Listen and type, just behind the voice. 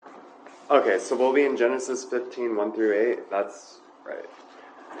Okay, so we'll be in Genesis 15, 1 through 8. That's right.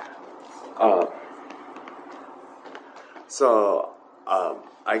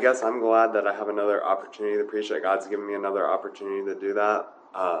 I guess I'm glad that I have another opportunity to preach, that God's given me another opportunity to do that.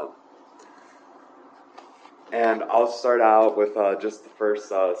 And I'll start out with just the first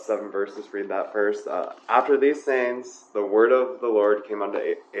 7 verses, read that first. After these things, the word of the Lord came unto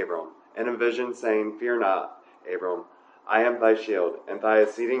Abram in a vision, saying, Fear not, Abram, I am thy shield, and thy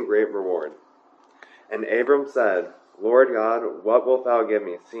exceeding great reward. And Abram said, Lord God, what wilt thou give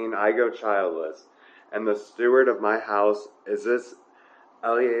me, seeing I go childless, and the steward of my house is this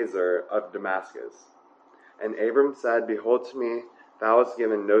Eliezer of Damascus? And Abram said, Behold, to me thou hast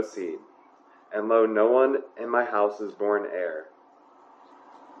given no seed, and lo, no one in my house is born heir.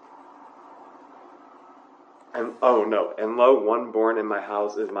 And lo, one born in my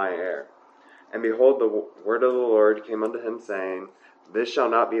house is my heir. And behold, the word of the Lord came unto him, saying, This shall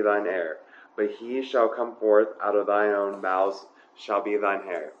not be thine heir, but he shall come forth out of thine own bowels shall be thine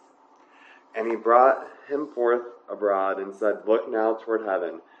heir. And he brought him forth abroad, and said, Look now toward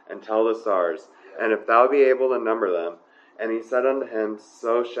heaven, and tell the stars, and if thou be able to number them. And he said unto him,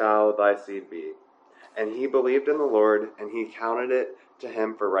 So shall thy seed be. And he believed in the Lord, and he counted it to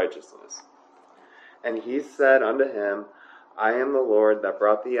him for righteousness. And he said unto him, I am the Lord that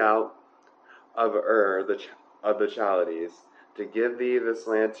brought thee out of Ur of the Chaldees, to give thee this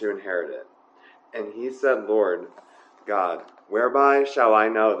land to inherit it. And he said, Lord God, whereby shall I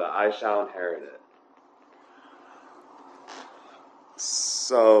know that I shall inherit it?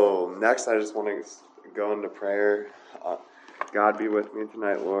 So next I just want to go into prayer. God, be with me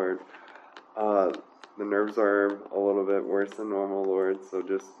tonight, Lord. The nerves are a little bit worse than normal, Lord. So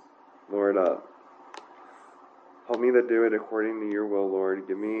just, Lord, help me to do it according to your will, Lord.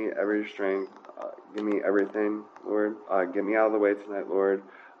 Give me every strength. Give me everything, Lord. Get me out of the way tonight, Lord.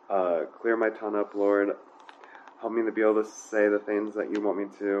 Clear my tongue up, Lord. Help me to be able to say the things that you want me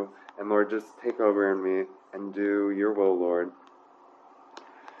to. And Lord, just take over in me and do your will, Lord.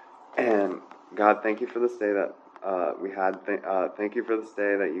 And God, thank you for this day that we had. Thank you for this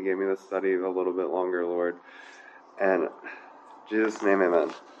day that you gave me to study a little bit longer, Lord. And in Jesus' name,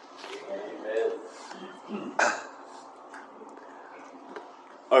 amen.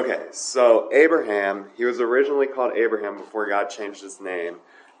 Okay, so Abraham, he was originally called Abraham before God changed his name.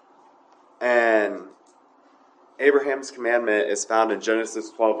 And Abraham's commandment is found in Genesis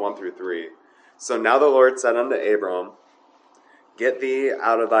 12, 1 through 3. So now the Lord said unto Abram, Get thee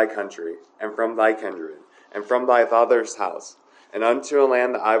out of thy country, and from thy kindred, and from thy father's house, and unto a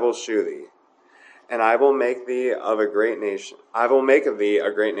land that I will shew thee. And I will make thee of a great nation. I will make of thee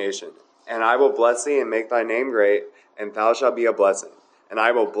a great nation. And I will bless thee, and make thy name great, and thou shalt be a blessing. And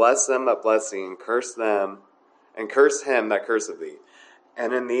I will bless them that bless thee, and curse him that curseth thee.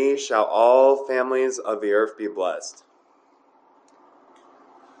 And in thee shall all families of the earth be blessed.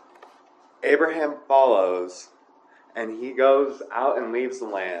 Abraham follows, and he goes out and leaves the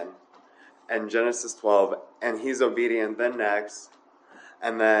land in Genesis 12, and he's obedient. Then next,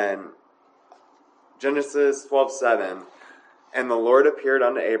 and then Genesis 12:7, and the Lord appeared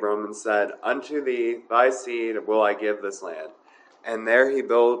unto Abram and said, Unto thee, thy seed, will I give this land. And there he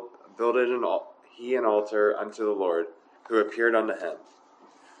builded an altar unto the Lord, who appeared unto him.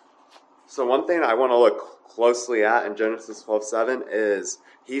 So one thing I want to look closely at in Genesis 12:7 is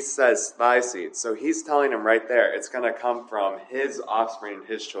he says thy seed. So he's telling him right there, it's going to come from his offspring,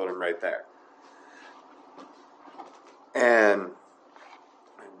 his children right there. And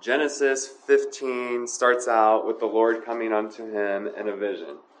Genesis 15 starts out with the Lord coming unto him in a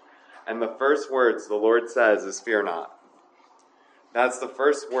vision. And the first words the Lord says is, Fear not. That's the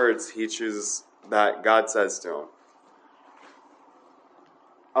first words he chooses that God says to him.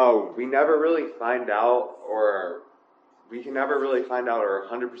 We can never really find out or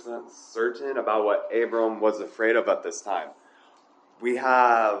 100% certain about what Abram was afraid of at this time. We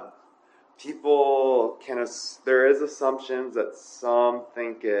have there is assumptions that some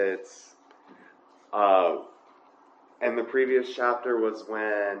think it's, and the previous chapter was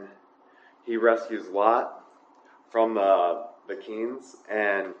when he rescues Lot from the kings,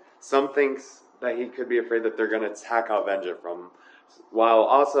 and some thinks that he could be afraid that they're going to attack out Vengeance from him. While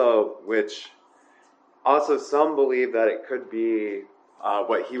also some believe that it could be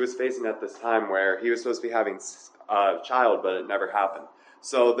what he was facing at this time, where he was supposed to be having a child, but it never happened.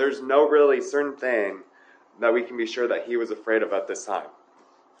 So there's no really certain thing that we can be sure that he was afraid of at this time.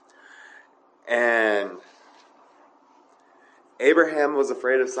 And Abraham was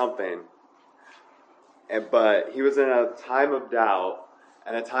afraid of something, but he was in a time of doubt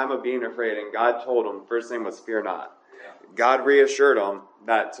and a time of being afraid, and God told him, first thing was, fear not. God reassured him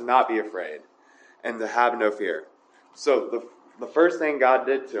that to not be afraid and to have no fear. So the first thing God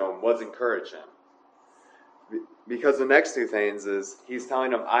did to him was encourage him. Because the next two things is he's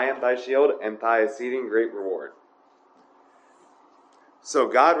telling him, I am thy shield and thy exceeding great reward. So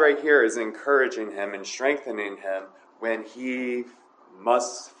God right here is encouraging him and strengthening him when he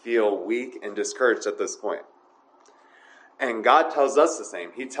must feel weak and discouraged at this point. And God tells us the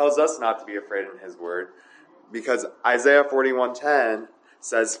same. He tells us not to be afraid in his word, because Isaiah 41:10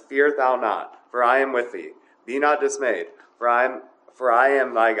 says, Fear thou not, for I am with thee. Be not dismayed, for I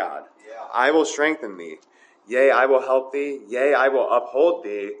am thy God. Yeah. I will strengthen thee. Yea, I will help thee. Yea, I will uphold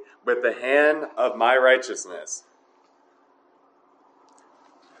thee with the hand of my righteousness.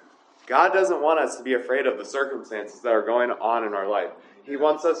 God doesn't want us to be afraid of the circumstances that are going on in our life. He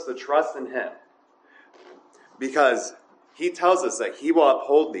wants us to trust in him. Because he tells us that he will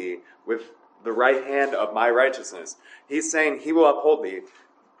uphold thee with the right hand of my righteousness. He's saying he will uphold thee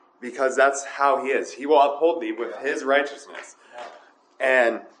because that's how he is. He will uphold thee with his righteousness.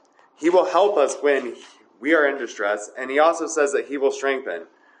 And he will help us when we are in distress. And he also says that he will strengthen.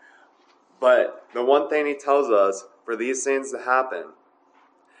 But the one thing he tells us for these things to happen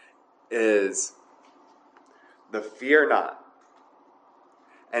is the fear not.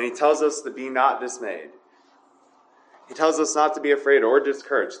 And he tells us to be not dismayed. He tells us not to be afraid or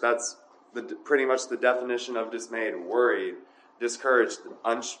discouraged. That's pretty much the definition of dismayed, worried, discouraged,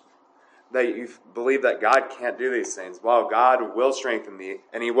 that you believe that God can't do these things. Well, God will strengthen thee,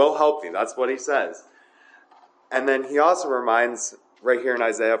 and he will help thee. That's what he says. And then he also reminds, right here in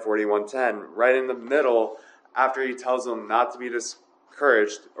Isaiah 41:10, right in the middle, after he tells them not to be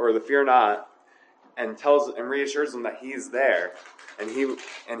discouraged, or the fear not, and reassures them that he's there, and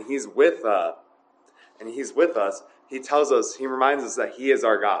he's with us. He reminds us that he is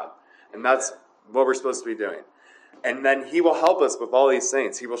our God. And that's what we're supposed to be doing. And then he will help us with all these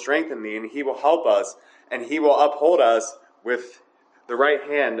things. He will strengthen thee, and he will help us, and he will uphold us with the right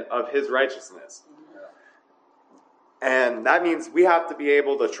hand of his righteousness. And that means we have to be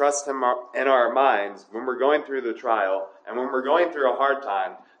able to trust him in our minds when we're going through the trial and when we're going through a hard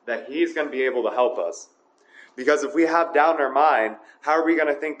time, that he's going to be able to help us. Because if we have doubt in our mind, how are we going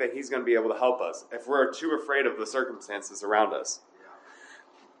to think that he's going to be able to help us if we're too afraid of the circumstances around us?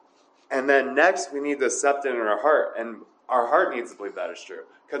 And then next, we need to accept it in our heart. And our heart needs to believe that is true.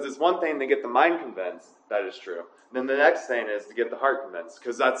 Because it's one thing to get the mind convinced that is true. Then the next thing is to get the heart convinced.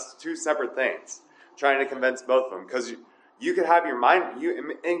 Because that's two separate things. Trying to convince both of them. Because you could have your mind,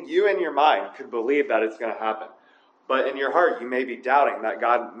 you in your mind could believe that it's going to happen. But in your heart, you may be doubting that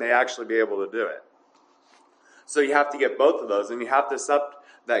God may actually be able to do it. So you have to get both of those. And you have to accept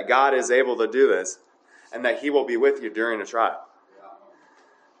that God is able to do this. And that he will be with you during a trial.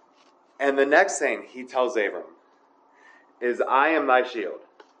 And the next thing he tells Abram is, I am thy shield.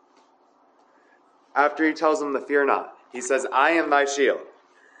 After he tells him to fear not, he says, I am thy shield.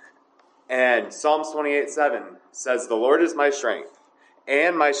 And Psalms 28:7 says, the Lord is my strength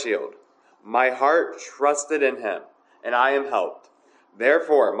and my shield. My heart trusted in him, and I am helped.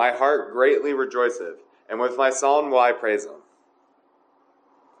 Therefore my heart greatly rejoiceth, and with my song will I praise him.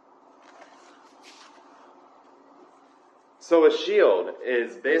 So a shield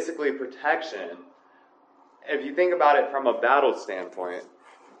is basically protection, if you think about it from a battle standpoint.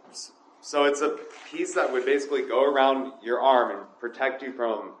 So it's a piece that would basically go around your arm and protect you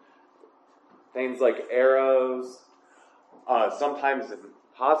from things like arrows, sometimes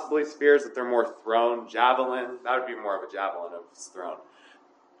possibly spears if they're more thrown, javelin. That would be more of a javelin if it's thrown.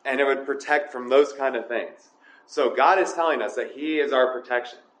 And it would protect from those kind of things. So God is telling us that he is our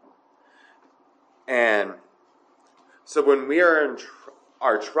protection. And so when we are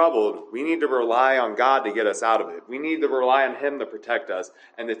troubled, we need to rely on God to get us out of it. We need to rely on him to protect us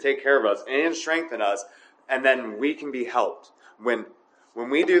and to take care of us and strengthen us, and then we can be helped. When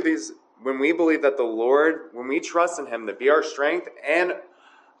we do these, when we believe that the Lord, when we trust in him to be our strength and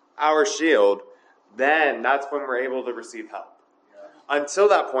our shield, then that's when we're able to receive help. Yeah. Until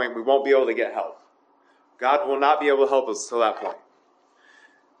that point, we won't be able to get help. God will not be able to help us till that point.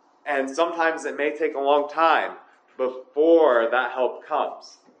 And sometimes it may take a long time before that help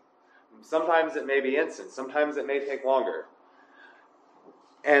comes. Sometimes it may be instant. Sometimes it may take longer.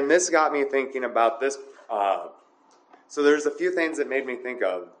 And this got me thinking about this. So there's a few things that made me think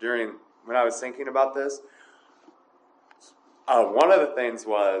of when I was thinking about this. One of the things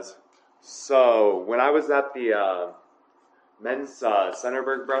was, so when I was at the men's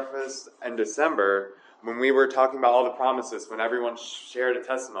Centerburg breakfast in December, when we were talking about all the promises, when everyone shared a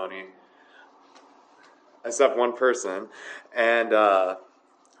testimony, except one person, and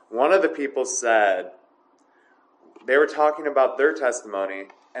one of the people said, they were talking about their testimony,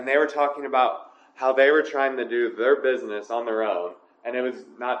 and they were talking about how they were trying to do their business on their own, and it was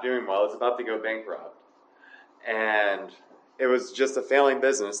not doing well. It was about to go bankrupt. And it was just a failing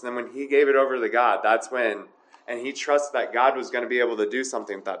business. And then when he gave it over to God, that's when, and he trusted that God was going to be able to do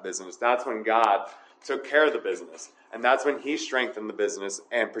something with that business. That's when God took care of the business. And that's when he strengthened the business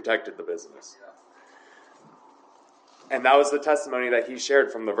and protected the business. And that was the testimony that he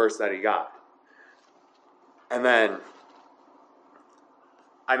shared from the verse that he got. And then,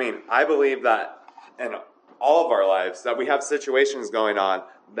 I believe that in all of our lives, that we have situations going on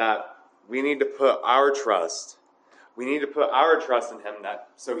that we need to put our trust. We need to put our trust in him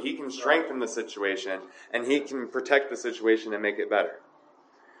so he can strengthen the situation and he can protect the situation and make it better.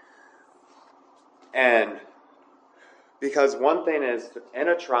 And because one thing is, in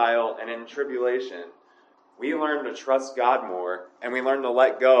a trial and in tribulation, we learn to trust God more, and we learn to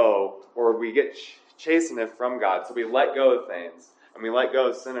let go, or we get chastened from God. So we let go of things, and we let go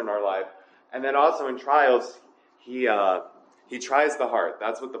of sin in our life. And then also in trials, he tries the heart.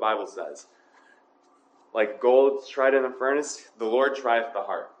 That's what the Bible says. Like gold's tried in the furnace, the Lord trieth the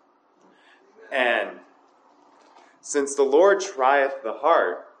heart. And since the Lord trieth the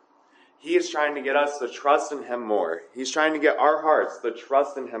heart, he is trying to get us to trust in him more. He's trying to get our hearts to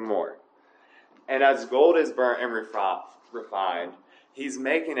trust in him more. And as gold is burnt and refined, he's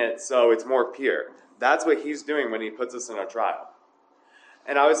making it so it's more pure. That's what he's doing when he puts us in a trial.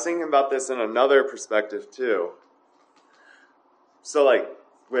 And I was thinking about this in another perspective too. So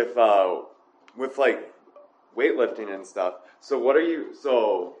with weightlifting and stuff.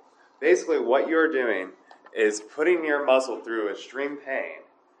 So basically what you're doing is putting your muscle through extreme pain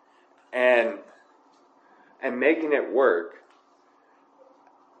and making it work.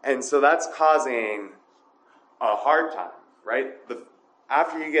 And so that's causing a hard time, right?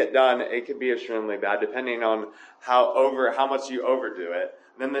 After you get done, it could be extremely bad, depending on how much you overdo it.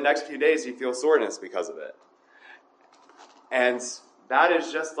 Then the next few days, you feel soreness because of it. And that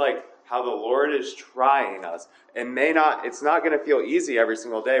is just like how the Lord is trying us. It's not going to feel easy every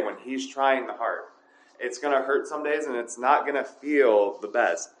single day when he's trying the heart. It's going to hurt some days, and it's not going to feel the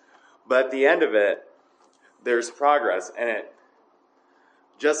best. But at the end of it, there's progress. And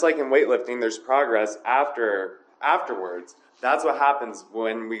just like in weightlifting, there's progress afterwards. That's what happens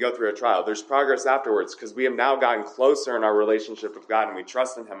when we go through a trial. There's progress afterwards because we have now gotten closer in our relationship with God and we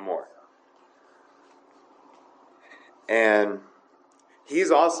trust in him more. And he's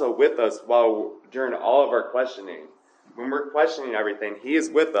also with us during all of our questioning. When we're questioning everything, he is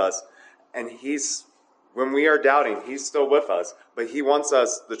with us. And when we are doubting, he's still with us. But he wants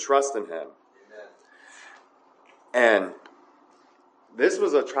us to trust in him. Amen. And this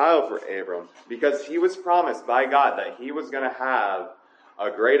was a trial for Abram because he was promised by God that he was going to have a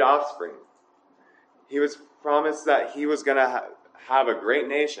great offspring. He was promised that he was going to have a great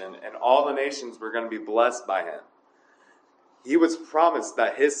nation and all the nations were going to be blessed by him. He was promised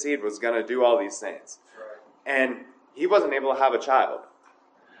that his seed was going to do all these things. Right. And he wasn't able to have a child.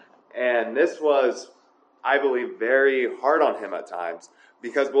 And this was, I believe, very hard on him at times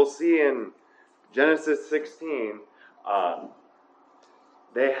because we'll see in Genesis 16,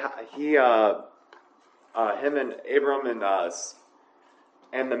 him and Abram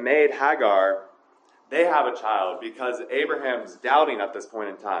and the maid Hagar, they have a child because Abraham's doubting at this point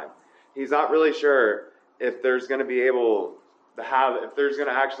in time. He's not really sure if there's going to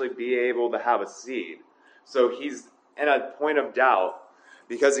actually be able to have a seed. So he's in a point of doubt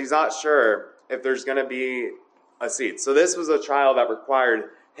because he's not sure if there's going to be a seed. So this was a trial that required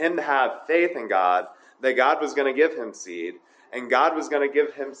him to have faith in God, that God was going to give him seed, and God was going to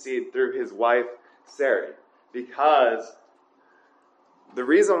give him seed through his wife, Sarai. Because the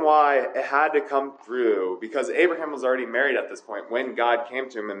reason why it had to come through, because Abraham was already married at this point when God came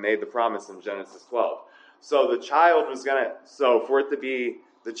to him and made the promise in Genesis 12. So for it to be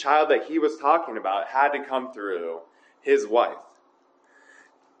the child that he was talking about, had to come through his wife.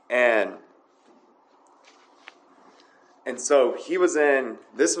 And so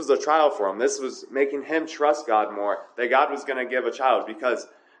this was a trial for him. This was making him trust God more, that God was going to give a child. Because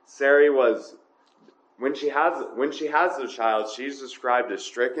Sarai when she has the child, she's described as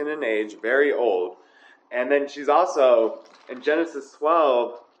stricken in age, very old. And then she's also, in Genesis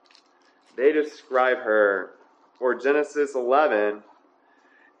 12, they describe her, or Genesis 11,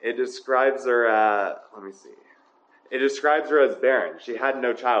 it describes her It describes her as barren. She had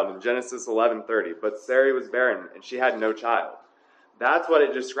no child in Genesis 11:30. But Sarai was barren and she had no child. That's what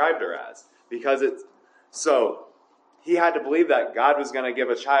it described her as. So he had to believe that God was going to give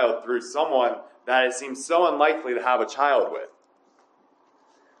a child through someone that it seems so unlikely to have a child with.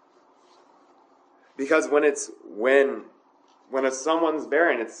 Because when someone's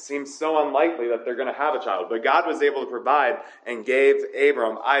barren, it seems so unlikely that they're going to have a child. But God was able to provide and gave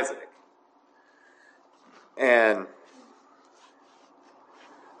Abram Isaac. And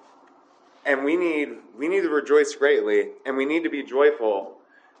we need to rejoice greatly, and we need to be joyful.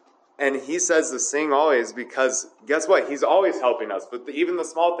 And he says to sing always, because guess what? He's always helping us with even the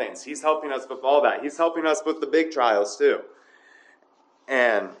small things. He's helping us with all that. He's helping us with the big trials too.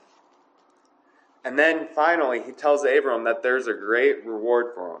 And then finally, he tells Abram that there's a great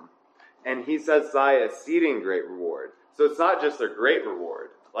reward for him. And he says, thy exceeding great reward. So it's not just a great reward,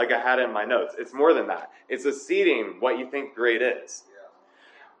 like I had in my notes. It's more than that. It's exceeding what you think great is.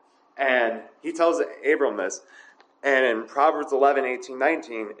 Yeah. And he tells Abram this. And in Proverbs 11, 18,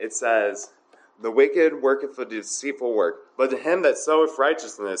 19, it says, the wicked worketh a deceitful work, but to him that soweth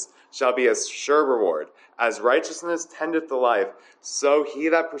righteousness shall be a sure reward. As righteousness tendeth to life, so he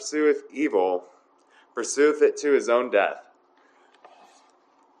that pursueth evil pursueth it to his own death.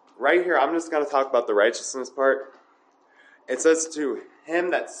 Right here, I'm just going to talk about the righteousness part. It says to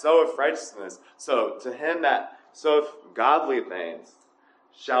him that soweth righteousness, so to him that soweth godly things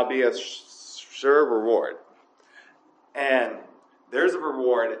shall be a sure reward. And there's a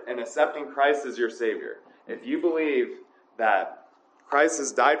reward in accepting Christ as your Savior. If you believe that Christ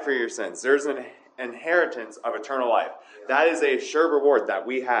has died for your sins, there's an inheritance of eternal life. That is a sure reward that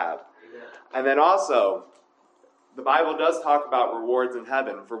we have. And then also, the Bible does talk about rewards in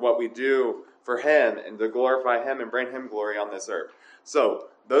heaven for what we do for Him and to glorify Him and bring Him glory on this earth. So,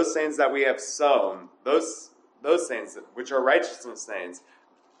 those things that we have sown, those things which are righteousness things,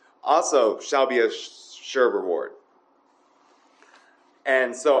 also shall be a sure reward.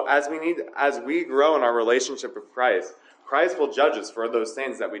 And so as we grow in our relationship with Christ, Christ will judge us for those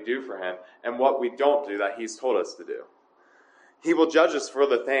things that we do for Him and what we don't do that He's told us to do. He will judge us for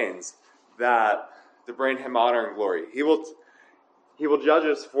the things that to bring Him honor and glory. He will judge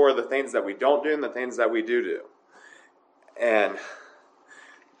us for the things that we don't do and the things that we do. And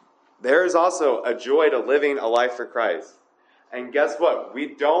there is also a joy to living a life for Christ. And guess what?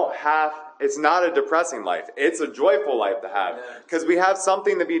 It's not a depressing life. It's a joyful life to have. Because we have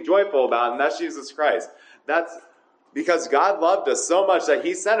something to be joyful about, and that's Jesus Christ. That's because God loved us so much that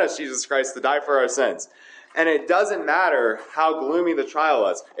He sent us Jesus Christ to die for our sins. And it doesn't matter how gloomy the trial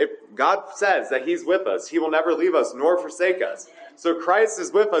is. If God says that He's with us, He will never leave us nor forsake us. So Christ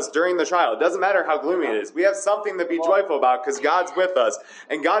is with us during the trial. It doesn't matter how gloomy it is. We have something to be joyful about because God's with us.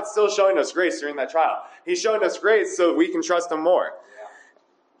 And God's still showing us grace during that trial. He's showing us grace so we can trust Him more.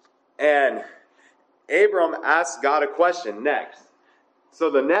 And Abram asked God a question next. So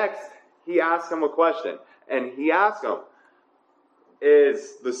the next, he asked Him a question. And he asked Him,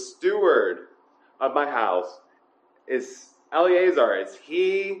 is the steward of my house, is Eleazar, is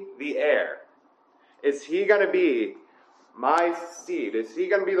he the heir? Is he going to be my seed? Is he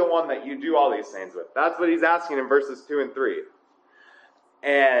going to be the one that you do all these things with? That's what he's asking in verses 2 and 3.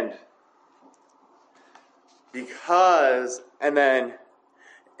 And then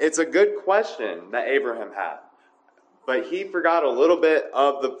it's a good question that Abraham had. But he forgot a little bit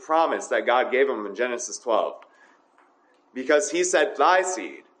of the promise that God gave him in Genesis 12. Because he said, thy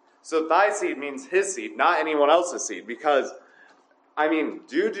seed. So thy seed means his seed, not anyone else's seed. Because,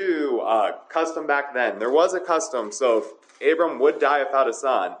 due to custom back then, there was a custom. So if Abram would die without a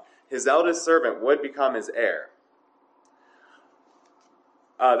son, his eldest servant would become his heir.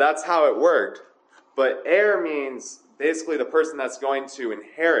 That's how it worked. But heir means basically the person that's going to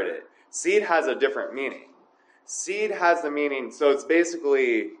inherit it. Seed has a different meaning. Seed has the meaning, so it's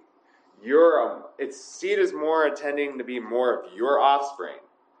basically seed is more intending to be more of your offspring.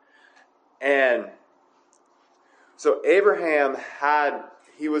 And so Abraham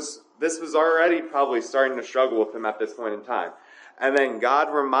this was already probably starting to struggle with him at this point in time. And then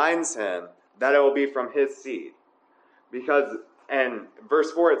God reminds him that it will be from his seed. And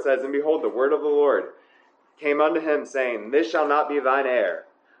verse 4 it says, and behold, the word of the Lord came unto him, saying, this shall not be thine heir,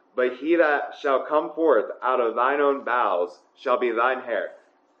 but he that shall come forth out of thine own bowels shall be thine heir.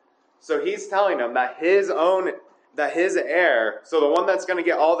 So he's telling him that his heir, so the one that's going to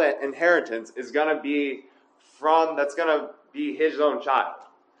get all that inheritance is going to be his own child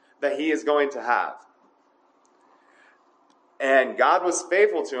that he is going to have. And God was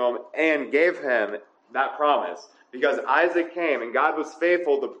faithful to him and gave him that promise because Isaac came and God was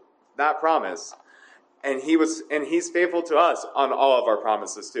faithful to that promise. And he's faithful to us on all of our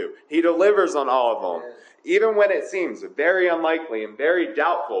promises too. He delivers on all of them. Even when it seems very unlikely and very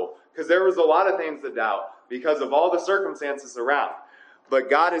doubtful, because there was a lot of things to doubt because of all the circumstances around. But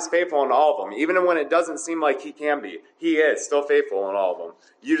God is faithful in all of them. Even when it doesn't seem like He can be, He is still faithful in all of them.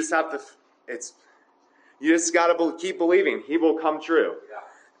 You just have to, You just got to keep believing. He will come true.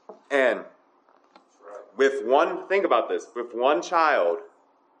 Yeah. And with one, think about this, with one child,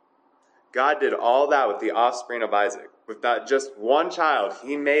 God did all that with the offspring of Isaac. With that just one child,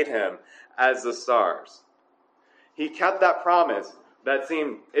 he made him as the stars. He kept that promise that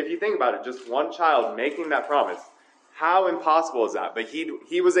seemed, if you think about it, just one child making that promise. How impossible is that? But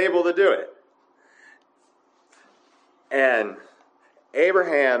he was able to do it. And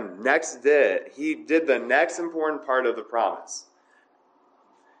Abraham he did the next important part of the promise.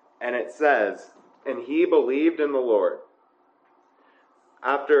 And it says, and he believed in the Lord.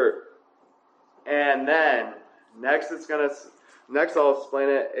 And then, next I'll explain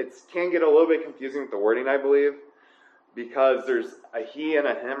it. It can get a little bit confusing with the wording, I believe, because there's a he and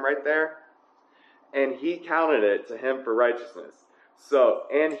a him right there. And he counted it to him for righteousness. So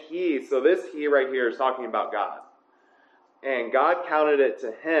this he right here is talking about God. And God counted it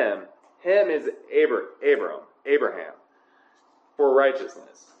to him. Him is Abraham, for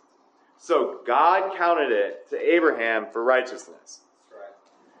righteousness. So God counted it to Abraham for righteousness.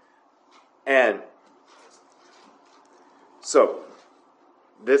 And so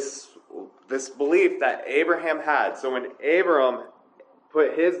this belief that Abraham had, so when Abram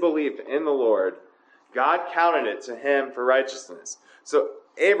put his belief in the Lord, God counted it to him for righteousness. So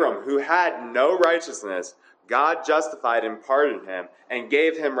Abram, who had no righteousness, God justified and pardoned him and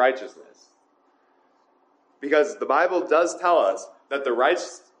gave him righteousness. Because the Bible does tell us that the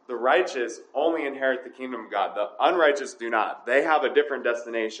righteous only inherit the kingdom of God. The unrighteous do not. They have a different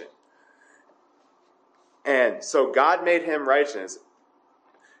destination. And so God made him righteous.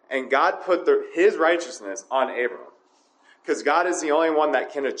 And God put his righteousness on Abram. Because God is the only one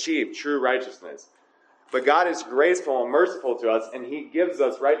that can achieve true righteousness. But God is graceful and merciful to us, and he gives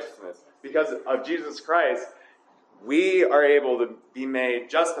us righteousness. Because of Jesus Christ, we are able to be made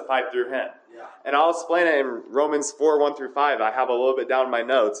justified through him. Yeah. And I'll explain it in Romans 4, 1 through 5. I have a little bit down in my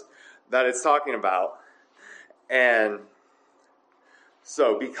notes that it's talking about. And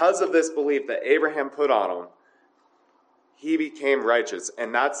so because of this belief that Abraham put on him, he became righteous.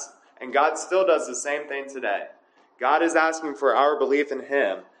 And God still does the same thing today. God is asking for our belief in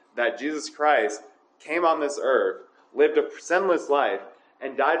him, that Jesus Christ came on this earth, lived a sinless life,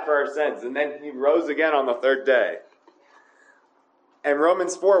 and died for our sins. And then he rose again on the third day. And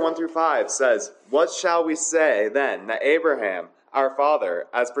Romans 4, 1 through 5 says, "What shall we say then that Abraham, our father,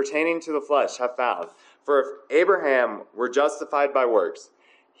 as pertaining to the flesh, hath found? For if Abraham were justified by works,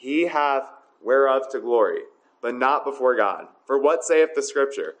 he hath whereof to glory, but not before God. For what saith the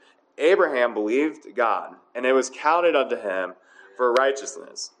Scripture? Abraham believed God, and it was counted unto him for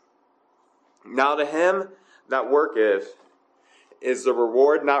righteousness. Now to him that worketh is the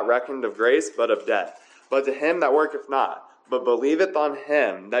reward not reckoned of grace, but of debt. But to him that worketh not, but believeth on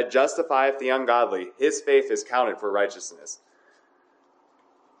him that justifieth the ungodly, his faith is counted for righteousness."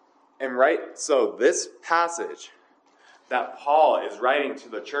 And so this passage that Paul is writing to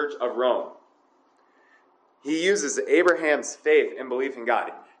the church of Rome, he uses Abraham's faith and belief in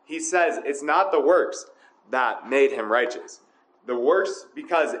God. He says it's not the works that made him righteous. The works,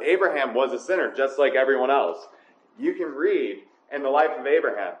 because Abraham was a sinner just like everyone else. You can read in the life of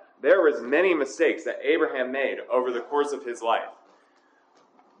Abraham, there was many mistakes that Abraham made over the course of his life.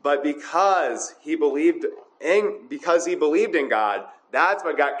 But because he believed in God, that's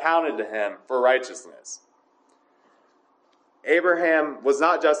what got counted to him for righteousness. Abraham was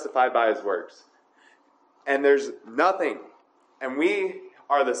not justified by his works. And there's nothing, and we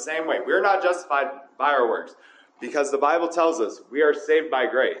are the same way. We're not justified by our works, because the Bible tells us we are saved by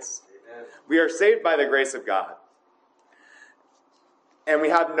grace. Amen. We are saved by the grace of God. And we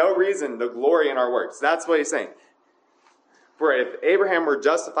have no reason to glory in our works. That's what he's saying. For if Abraham were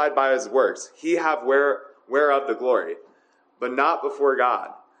justified by his works, he have whereof the glory, but not before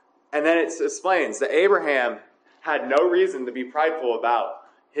God. And then it explains that Abraham had no reason to be prideful about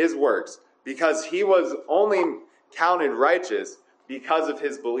his works, because he was only counted righteous because of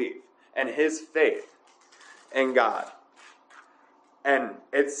his belief and his faith in God. And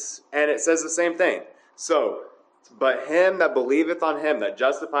it says the same thing. So, but him that believeth on him that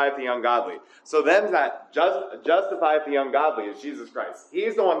justifieth the ungodly. So them that justifieth the ungodly is Jesus Christ.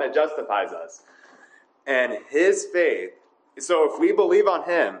 He's the one that justifies us. And his faith, so if we believe on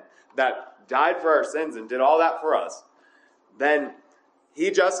him that died for our sins and did all that for us, then he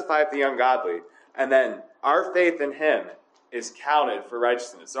justifieth the ungodly. And then our faith in him is counted for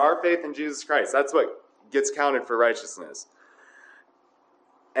righteousness. So our faith in Jesus Christ, that's what gets counted for righteousness.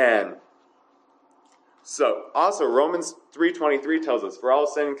 And so also Romans 3:23 tells us, "For all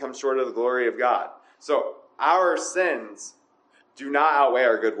sin comes short of the glory of God." So our sins do not outweigh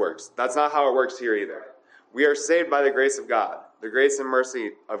our good works. That's not how it works here either. We are saved by the grace of God, the grace and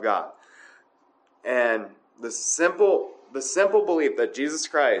mercy of God. And the simple belief that Jesus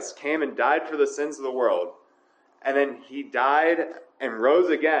Christ came and died for the sins of the world, and then he died and rose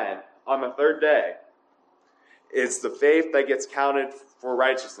again on the third day, is the faith that gets counted for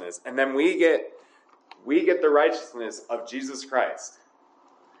righteousness. And then we get the righteousness of Jesus Christ.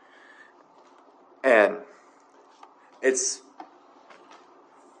 And it's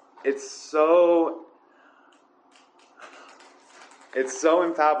so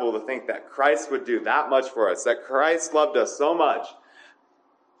infallible to think that Christ would do that much for us, that Christ loved us so much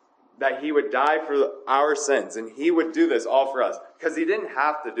that he would die for our sins, and he would do this all for us, because he didn't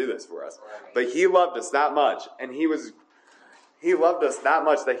have to do this for us, but he loved us that much, and he loved us that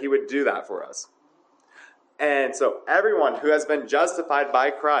much that he would do that for us. And so everyone who has been justified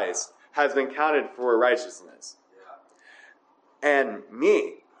by Christ has been counted for righteousness. And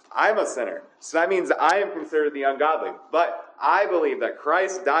me, I'm a sinner. So that means I am considered the ungodly. But I believe that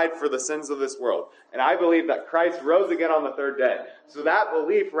Christ died for the sins of this world. And I believe that Christ rose again on the third day. So that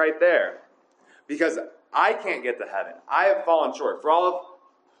belief right there, because I can't get to heaven. I have fallen short.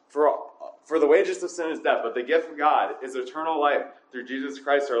 For the wages of sin is death, but the gift of God is eternal life through Jesus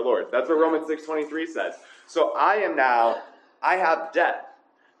Christ our Lord. That's what Romans 6:23 says. So I have death.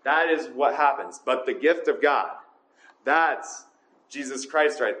 That is what happens. But the gift of God, that's Jesus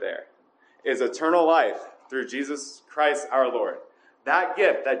Christ right there, is eternal life through Jesus Christ our Lord. That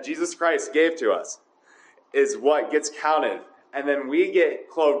gift that Jesus Christ gave to us is what gets counted. And then we get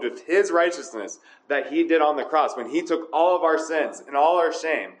clothed with his righteousness that he did on the cross when he took all of our sins and all our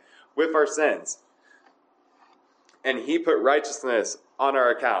shame with our sins. And he put righteousness on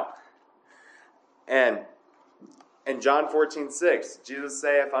our account. And in John 14:6, Jesus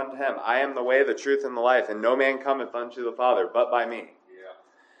saith unto him, I am the way, the truth, and the life, and no man cometh unto the Father but by me.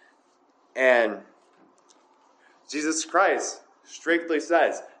 And Jesus Christ strictly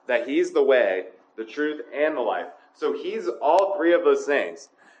says that he's the way, the truth, and the life. So he's all three of those things.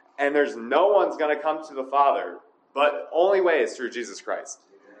 And there's no one's going to come to the Father, but only way is through Jesus Christ.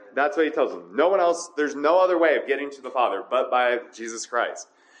 That's what he tells them. No one else, there's no other way of getting to the Father but by Jesus Christ.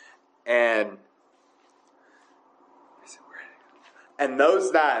 And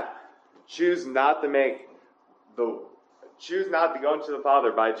those that choose not to go into the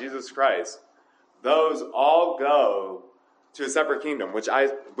Father by Jesus Christ, those all go to a separate kingdom, which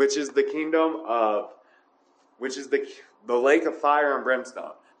is the kingdom of, which is the lake of fire and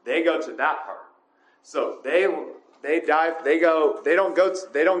brimstone. They go to that part. So they don't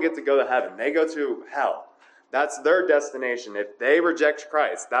get to go to heaven. They go to hell. That's their destination. If they reject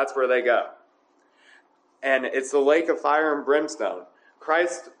Christ, that's where they go. And it's the lake of fire and brimstone.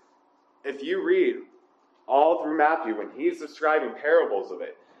 Christ, if you read all through Matthew, when he's describing parables of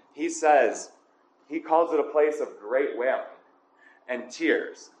it, he calls it a place of great wailing and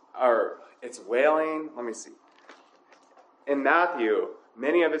tears. Or it's wailing, let me see. In Matthew,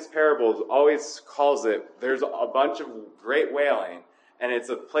 many of his parables always calls it, there's a bunch of great wailing, and it's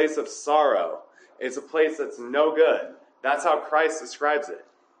a place of sorrow. It's a place that's no good. That's how Christ describes it.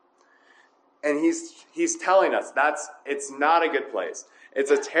 And he's telling us it's not a good place. It's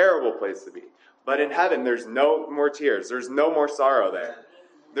a terrible place to be. But in heaven, there's no more tears. There's no more sorrow there.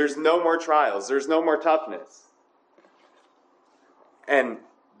 There's no more trials. There's no more toughness. And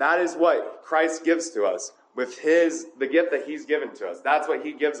that is what Christ gives to us with the gift that he's given to us. That's what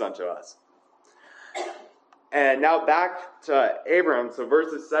he gives unto us. And now back to Abram, so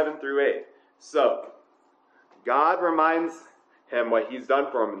verses 7 through 8. So, God reminds him what he's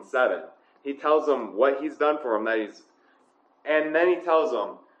done for him in 7. He tells him what he's done for him, and then he tells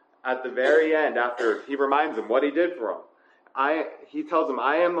him at the very end, after he reminds him what he did for him, he tells him,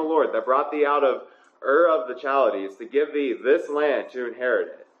 I am the Lord that brought thee out of Ur of the Chaldees to give thee this land to inherit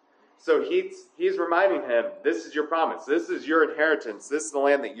it. So he's reminding him, this is your promise. This is your inheritance. This is the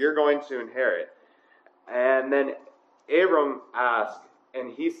land that you're going to inherit. And then Abram asked,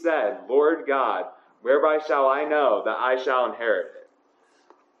 and he said, Lord God, whereby shall I know that I shall inherit it?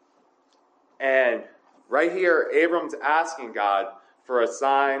 And right here, Abram's asking God for a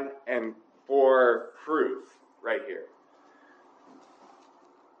sign and for proof right here.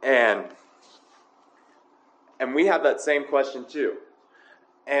 And we have that same question too.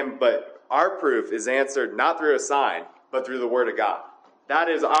 But our proof is answered not through a sign, but through the Word of God. That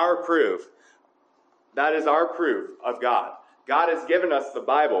is our proof. That is our proof of God. God has given us the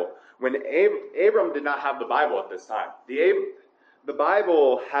Bible. When Abram did not have the Bible at this time. The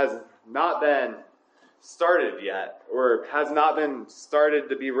Bible has not been started yet, or has not been started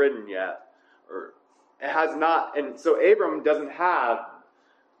to be written yet, or it has not. And so Abram doesn't have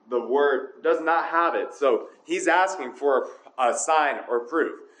the word does not have it. So he's asking for a sign or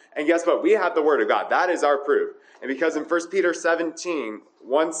proof. And guess what? We have the word of God. That is our proof. And because in 1 Peter 17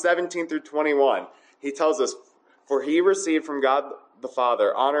 through 21, he tells us, for he received from God the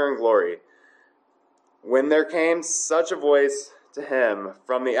Father honor and glory, when there came such a voice to him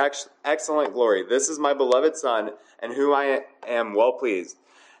from the excellent glory, this is my beloved Son, in whom I am well pleased.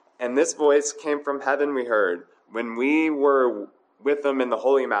 And this voice came from heaven, we heard, when we were with them in the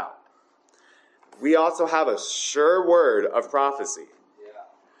Holy Mount. We also have a sure word of prophecy.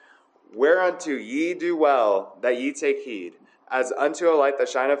 Whereunto ye do well that ye take heed, as unto a light that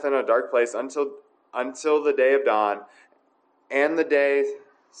shineth in a dark place until the day of dawn, and the day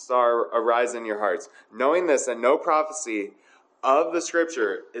star arise in your hearts. Knowing this, that no prophecy of the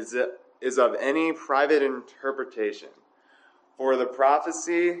Scripture is of any private interpretation. For the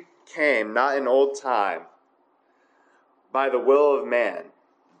prophecy came not in old time by the will of man,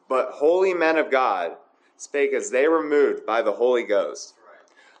 but holy men of God spake as they were moved by the Holy Ghost.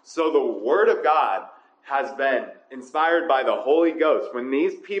 So the Word of God has been inspired by the Holy Ghost. When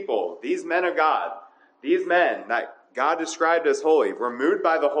these people, these men of God, these men that God described as holy, were moved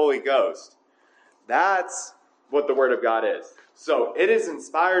by the Holy Ghost, that's what the Word of God is. So it is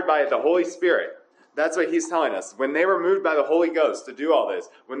inspired by the Holy Spirit. That's what he's telling us. When they were moved by the Holy Ghost to do all this,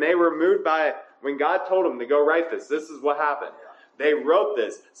 when God told them to go write this is what happened. They wrote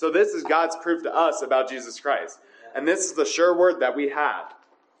this. So this is God's proof to us about Jesus Christ. And this is the sure word that we have.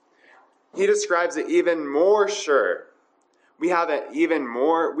 He describes it even more sure. We have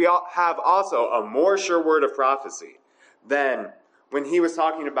also a more sure word of prophecy than when he was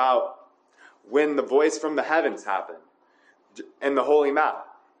talking about when the voice from the heavens happened in the Holy Mount.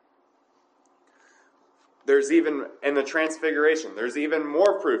 There's even, in the Transfiguration, there's even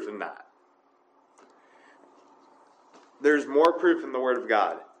more proof than that. There's more proof in the Word of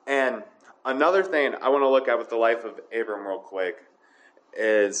God. And another thing I want to look at with the life of Abram real quick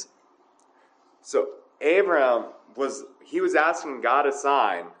is, so Abram was asking God a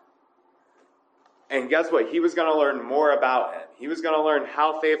sign, and guess what? He was going to learn more about him. He was going to learn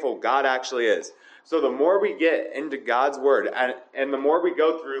how faithful God actually is. So the more we get into God's Word, and the more we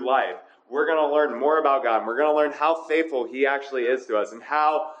go through life, we're going to learn more about God. And we're going to learn how faithful He actually is to us, and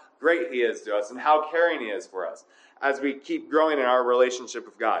how great He is to us, and how caring He is for us, as we keep growing in our relationship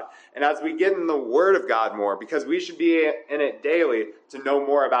with God. And as we get in the Word of God more, because we should be in it daily to know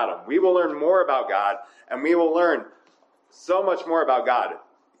more about Him. We will learn more about God, and we will learn so much more about God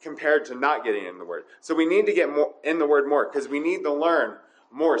compared to not getting in the Word. So we need to get more in the Word more, because we need to learn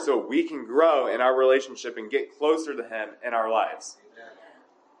more so we can grow in our relationship and get closer to Him in our lives.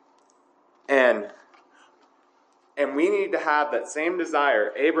 And we need to have that same desire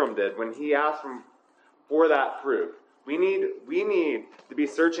Abram did when he asked him for that proof. We need to be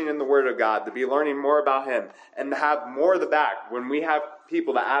searching in the Word of God, to be learning more about Him, and to have more of the back when we have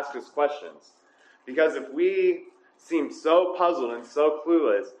people that ask us questions. Because if we seem so puzzled and so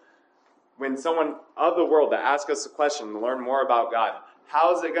clueless when someone of the world that asks us a question to learn more about God,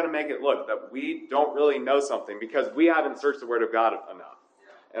 how is it going to make it look that we don't really know something because we haven't searched the Word of God enough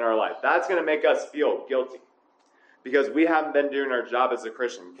in our life? That's going to make us feel guilty, because we haven't been doing our job as a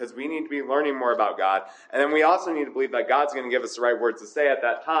Christian, because we need to be learning more about God. And then we also need to believe that God's going to give us the right words to say at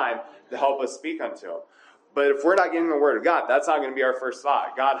that time to help us speak unto Him. But if we're not getting the Word of God, that's not going to be our first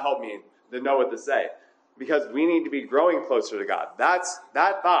thought. God, help me to know what to say. Because we need to be growing closer to God. That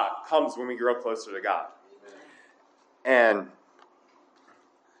thought comes when we grow closer to God. And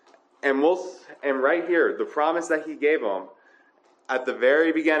right here, the promise that He gave them at the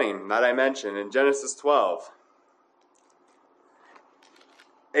very beginning that I mentioned in Genesis 12,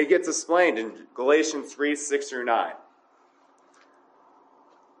 it gets explained in Galatians 3, 6 through 9.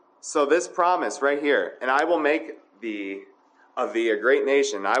 So this promise right here, and I will make of thee a great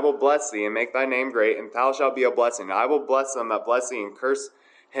nation. I will bless thee and make thy name great, and thou shalt be a blessing. I will bless them that bless thee, and curse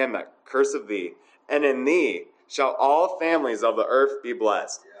him that curseth thee. And in thee shall all families of the earth be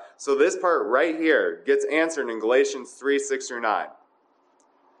blessed. Yeah. So this part right here gets answered in Galatians 3, 6 through 9.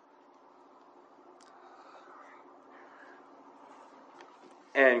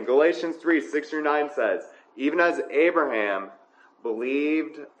 And Galatians 3, 6 through 9 says, even as Abraham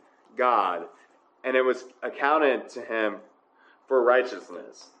believed God, and it was accounted to him for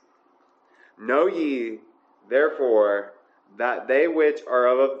righteousness. Know ye, therefore, that they which are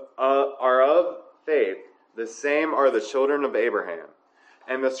of faith, the same are the children of Abraham.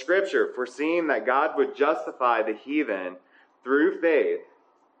 And the Scripture, foreseeing that God would justify the heathen through faith,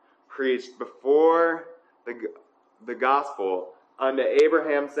 preached before the gospel unto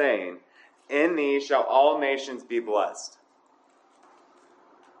Abraham, saying, in thee shall all nations be blessed.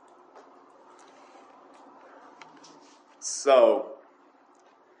 So,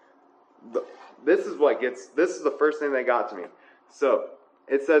 this is the first thing that got to me. So,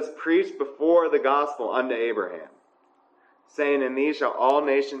 it says, preach before the gospel unto Abraham, saying, in these shall all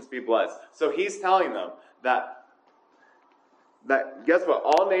nations be blessed. So he's telling them that guess what?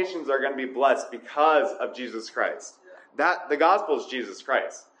 All nations are going to be blessed because of Jesus Christ. That the gospel is Jesus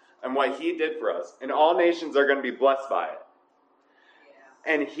Christ and what he did for us. And all nations are going to be blessed by it.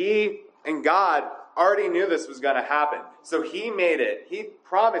 And and God already knew this was going to happen. So he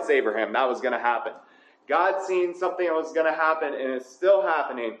promised Abraham that was going to happen. God seen something that was going to happen, and it's still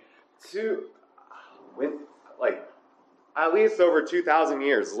happening at least over 2,000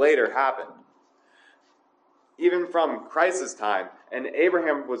 years later happened. Even from Christ's time. And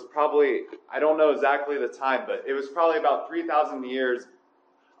Abraham was probably, I don't know exactly the time, but it was probably about 3,000 years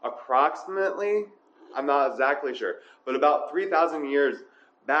approximately. I'm not exactly sure. But about 3,000 years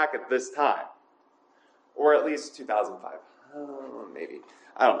back at this time. Or at least 2005. Maybe.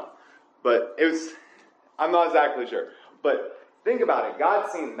 I don't know. But I'm not exactly sure. But think about it.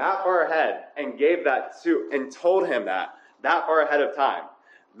 God seen that far ahead and gave that and told him that far ahead of time.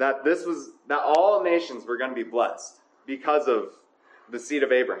 That all nations were going to be blessed because of the seed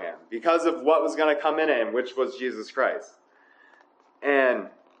of Abraham. Because of what was going to come in him, which was Jesus Christ. And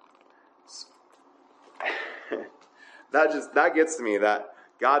that gets to me that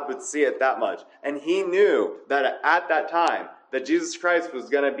God would see it that much. And he knew that at that time that Jesus Christ was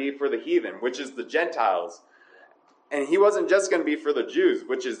going to be for the heathen, which is the Gentiles. And he wasn't just going to be for the Jews,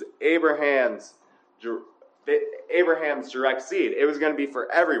 which is Abraham's direct seed. It was going to be for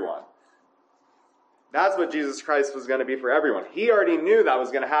everyone. That's what Jesus Christ was going to be for everyone. He already knew that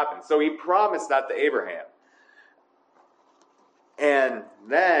was going to happen. So he promised that to Abraham. And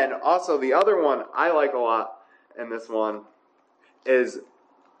then also the other one I like a lot in this one is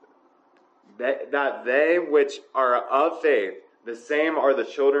that they which are of faith, the same are the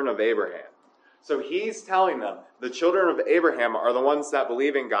children of Abraham. So he's telling them the children of Abraham are the ones that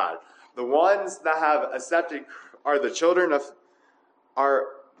believe in God. The ones that have accepted are the children of,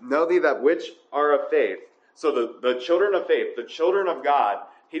 know thee that which are of faith. So the children of faith, the children of God,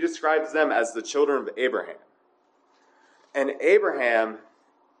 he describes them as the children of Abraham. And Abraham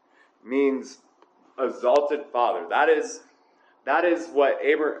means exalted father. That is what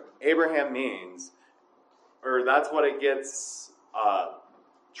Abraham means, or that's what it gets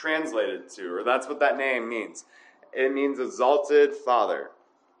translated to, or that's what that name means. It means exalted father.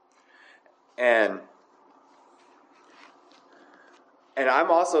 And I'm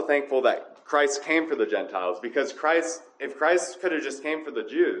also thankful that Christ came for the Gentiles, because if Christ could have just came for the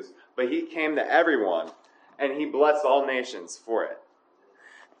Jews, but he came to everyone, and he blessed all nations for it.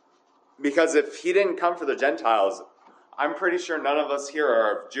 Because if he didn't come for the Gentiles, I'm pretty sure none of us here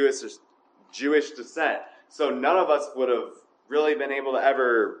are of Jewish descent. So none of us would have really been able to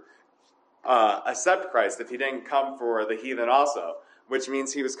ever accept Christ if he didn't come for the heathen also, which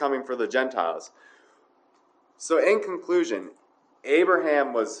means he was coming for the Gentiles. So in conclusion,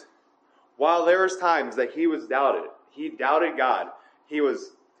 Abraham while there was times that he doubted God, he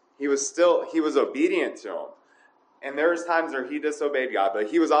was obedient to him. And there was times where he disobeyed God,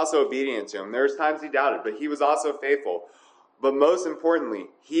 but he was also obedient to him. There was times he doubted, but he was also faithful. But most importantly,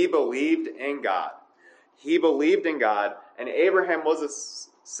 he believed in God. He believed in God, and Abraham was a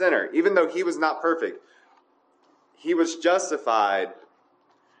sinner. Even though he was not perfect, he was justified,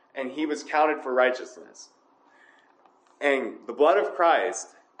 and he was counted for righteousness. And the blood of Christ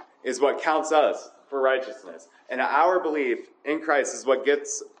is what counts us for righteousness. And our belief in Christ is what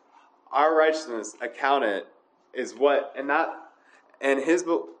gets our righteousness accounted.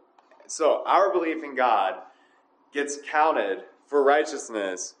 So our belief in God gets counted for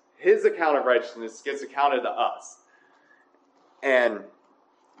righteousness. His account of righteousness gets accounted to us. And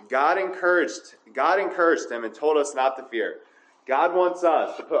God encouraged him and told us not to fear. God wants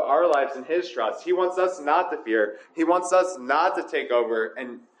us to put our lives in his trust. He wants us not to fear. He wants us not to take over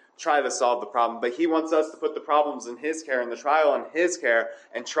and try to solve the problem, but he wants us to put the problems in his care and the trial in his care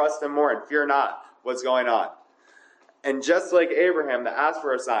and trust him more and fear not what's going on. And just like Abraham that asked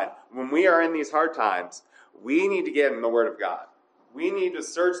for a sign, when we are in these hard times, we need to get in the Word of God. We need to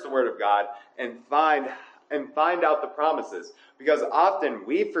search the Word of God and find out the promises. Because often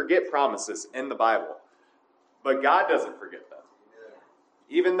we forget promises in the Bible. But God doesn't forget them.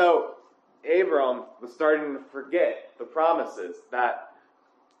 Even though Abram was starting to forget the promises that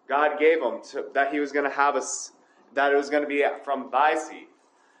God gave him, that he was going to have that it was going to be from thy seed.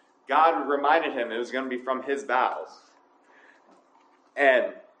 God reminded him it was going to be from his vows. And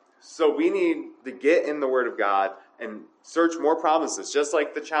so we need to get in the Word of God and search more promises, just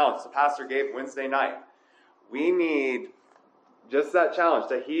like the challenge the pastor gave Wednesday night. We need just that challenge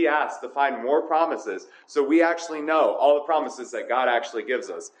that he asked to find more promises so we actually know all the promises that God actually gives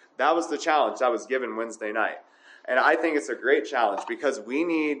us. That was the challenge that was given Wednesday night. And I think it's a great challenge because we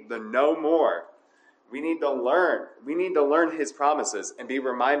need to know more. We need to learn. We need to learn his promises and be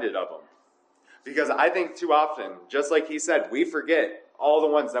reminded of them. Because I think too often, just like he said, we forget all the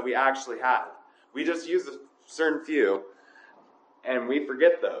ones that we actually have. We just use a certain few and we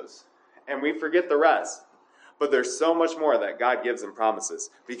forget those. And we forget the rest. But there's so much more that God gives in promises.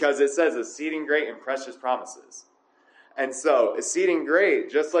 Because it says exceeding great and precious promises. And so, exceeding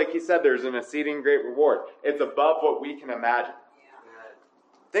great, just like he said, there's an exceeding great reward. It's above what we can imagine. Yeah.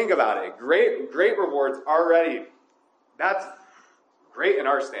 Think about it. Great rewards already, that's great in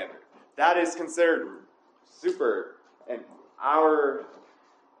our standard. That is considered super in our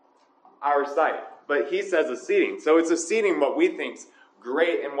sight. But he says exceeding. So it's exceeding what we think's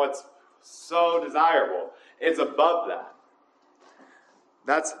great and what's so desirable. It's above that.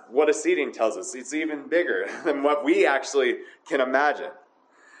 That's what exceeding tells us. It's even bigger than what we actually can imagine.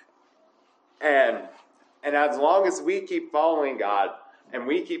 And as long as we keep following God and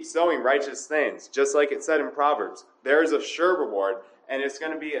we keep sowing righteous things, just like it said in Proverbs, there is a sure reward, and it's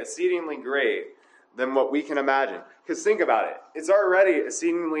going to be exceedingly great than what we can imagine. Because think about it. It's already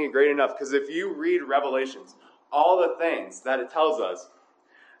exceedingly great enough. Because if you read Revelations, all the things that it tells us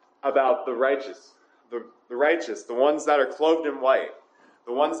about the righteous, the ones that are clothed in white,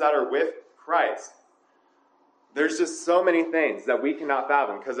 the ones that are with Christ. There's just so many things that we cannot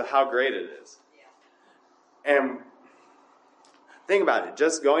fathom because of how great it is. Yeah. And think about it.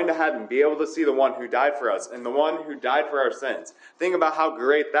 Just going to heaven, be able to see the one who died for us and the one who died for our sins. Think about how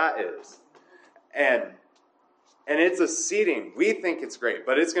great that is. And it's exceeding. We think it's great,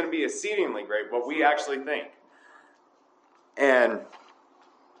 but it's going to be exceedingly great what we actually think. And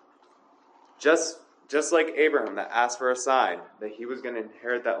just like Abraham that asked for a sign that he was going to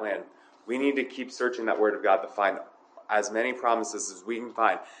inherit that land, we need to keep searching that word of God to find as many promises as we can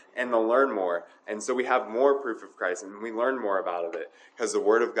find and to learn more. And so we have more proof of Christ and we learn more about it because the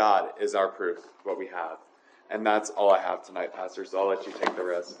word of God is our proof, what we have. And that's all I have tonight, Pastor, so I'll let you take the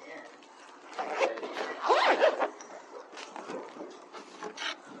rest.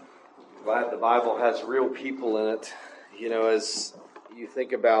 Glad the Bible has real people in it. You know, as you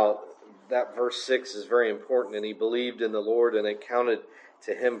think about that, verse 6 is very important, and he believed in the Lord, and it counted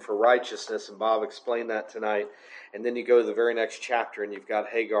to him for righteousness, and Bob explained that tonight. And then you go to the very next chapter, and you've got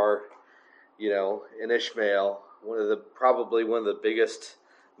Hagar, and Ishmael, probably one of the biggest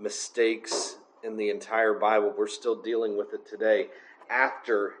mistakes in the entire Bible. We're still dealing with it today,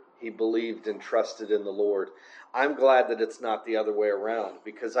 after he believed and trusted in the Lord. I'm glad that it's not the other way around,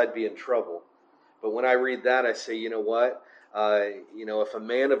 because I'd be in trouble. But when I read that, I say, you know what? If a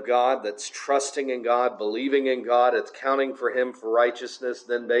man of God that's trusting in God, believing in God, it's counting for him for righteousness,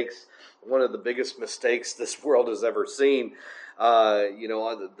 then makes one of the biggest mistakes this world has ever seen.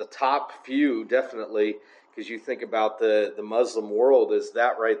 The top few, definitely, because you think about the Muslim world is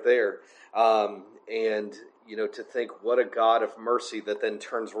that right there. To think what a God of mercy that then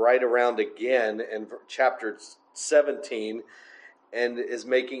turns right around again in chapter 17 and is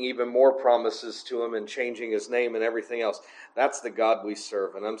making even more promises to him and changing his name and everything else. That's the God we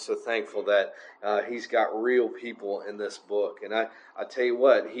serve, and I'm so thankful that he's got real people in this book. And I tell you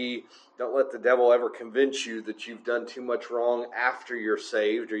what, don't let the devil ever convince you that you've done too much wrong after you're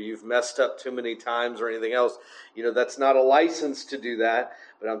saved or you've messed up too many times or anything else. That's not a license to do that,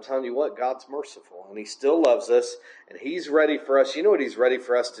 but I'm telling you what, God's merciful, and he still loves us, and he's ready for us. You know what he's ready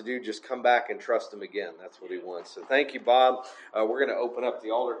for us to do? Just come back and trust him again. That's what he wants. So thank you, Bob. We're going to open up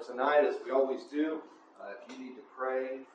the altar tonight, as we always do. If you need to pray